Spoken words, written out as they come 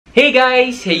Hey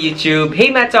guys! Hey YouTube!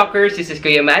 Hey Matt Talkers! This is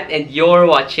Kuya Matt and you're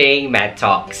watching Matt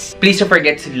Talks. Please don't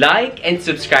forget to like and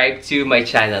subscribe to my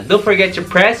channel. Don't forget to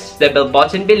press the bell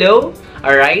button below,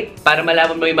 alright? Para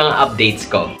malaman mo yung mga updates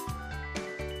ko.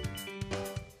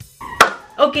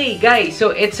 Okay guys,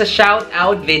 so it's a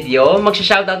shoutout video.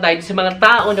 Magsha-shoutout tayo sa mga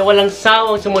tao na walang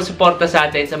sawang sumusuporta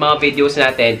sa atin sa mga videos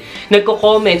natin.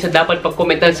 Nagko-comment sa dapat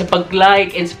pag-commentan, sa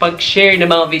pag-like and sa pag-share ng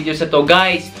mga videos na to.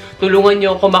 Guys, tulungan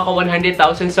nyo ako maka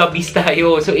 100,000 subbies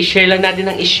tayo. So, i-share lang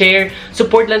natin ng i-share.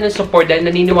 Support lang ng support dahil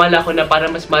naniniwala ko na para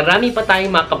mas marami pa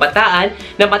tayong mga kabataan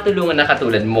na matulungan na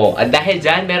katulad mo. At dahil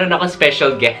dyan, meron akong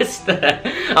special guest.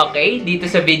 Okay, dito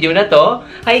sa video na to.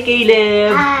 Hi,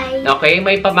 Caleb! Hi! Okay,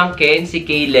 may pamangkin si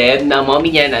Caleb na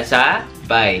mommy niya nasa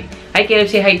Bye. Hi, Caleb.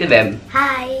 Say hi to them.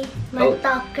 Hi,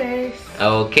 MATTALKERS.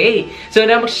 Okay. So,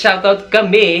 na mag-shoutout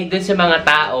kami dun sa mga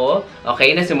tao,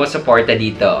 okay, na sumusuporta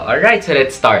dito. Alright, so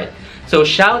let's start. So,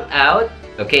 shoutout.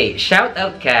 Okay,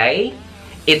 shoutout kay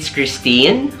It's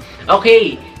Christine.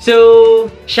 Okay, so,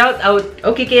 shoutout.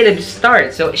 Okay, Caleb,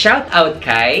 start. So, shoutout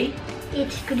kay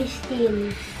It's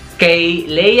Christine. Kay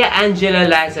Leia Angela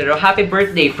Lazaro. Happy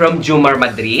birthday from Jumar,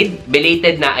 Madrid.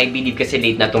 Belated na, I believe, kasi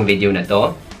late na tong video na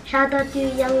to. Shoutout to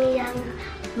Yang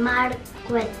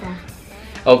Marqueta.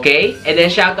 Okay, and then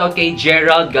shoutout kay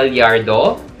Gerald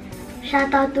Gallardo.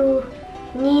 Shoutout to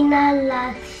Nina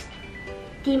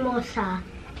Lastimosa.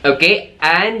 Okay,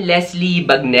 and Leslie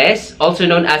Bagnes, also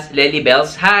known as Lely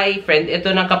Bells. Hi, friend.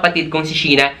 Ito ng kapatid kong si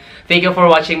Sheena. Thank you for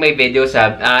watching my videos.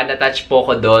 Na-touch po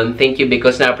ko doon. Thank you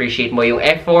because na-appreciate mo yung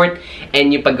effort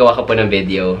and yung paggawa ko po ng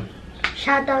video.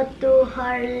 Shoutout to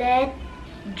Harlet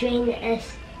Jane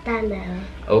S. Tanel.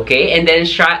 Okay, and then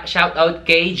shoutout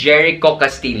kay Jericho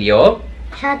Castillo.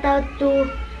 Shoutout to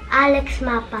Alex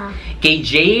Mapa. Kay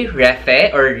J.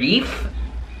 Refe or Reef.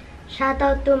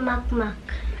 Shoutout to Macmac.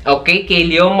 Okay, kay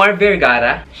Leomar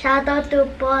Vergara. Shoutout to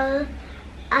Paul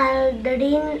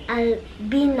Aldrin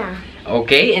Albina.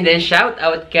 Okay, and then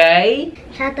shoutout kay...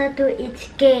 Shoutout to It's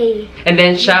K. And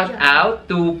then shoutout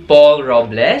to Paul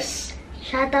Robles.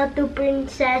 Shoutout to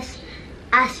Princess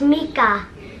Asmika.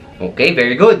 Okay,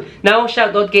 very good. Now,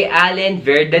 shoutout kay Allen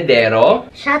Verdadero.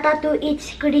 Shoutout to It's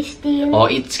Christine. Oh,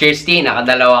 It's Christine.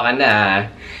 Nakadalawa ka na.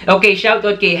 Okay,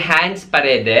 shoutout kay Hans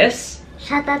Paredes.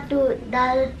 Shoutout to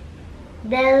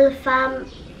Delpha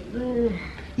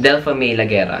May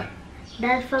Lagera.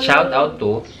 Shoutout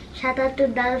to... Shoutout to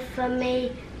Delpha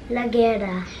May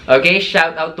Lagera. Okay,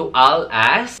 shoutout to Al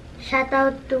As.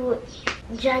 Shoutout to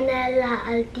Janela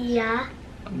Altia.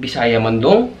 Bisaya man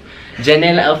dong.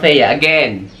 Janela Althea.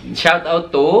 Again,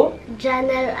 shoutout to...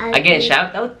 Janel Altea. Again,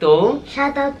 shoutout to...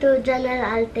 Shoutout to Janel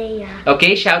Altea.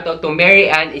 Okay, shoutout to Mary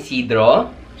Ann Isidro.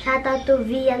 Shoutout to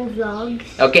Vian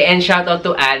Vlogs. Okay, and shoutout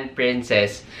to Ann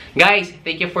Princess. Guys,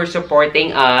 thank you for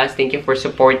supporting us. Thank you for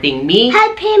supporting me.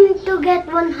 Help him to get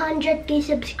 100k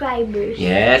subscribers.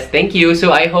 Yes, thank you.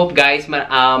 So, I hope guys,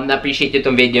 na-appreciate nyo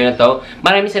itong video na to.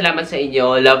 Maraming salamat sa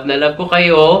inyo. Love na love ko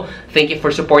kayo. Thank you for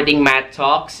supporting Matt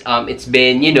Talks. It's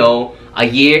been, you know,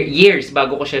 years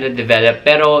bago ko siya na-develop.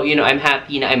 Pero, you know, I'm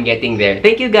happy na I'm getting there.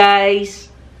 Thank you guys.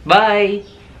 Bye!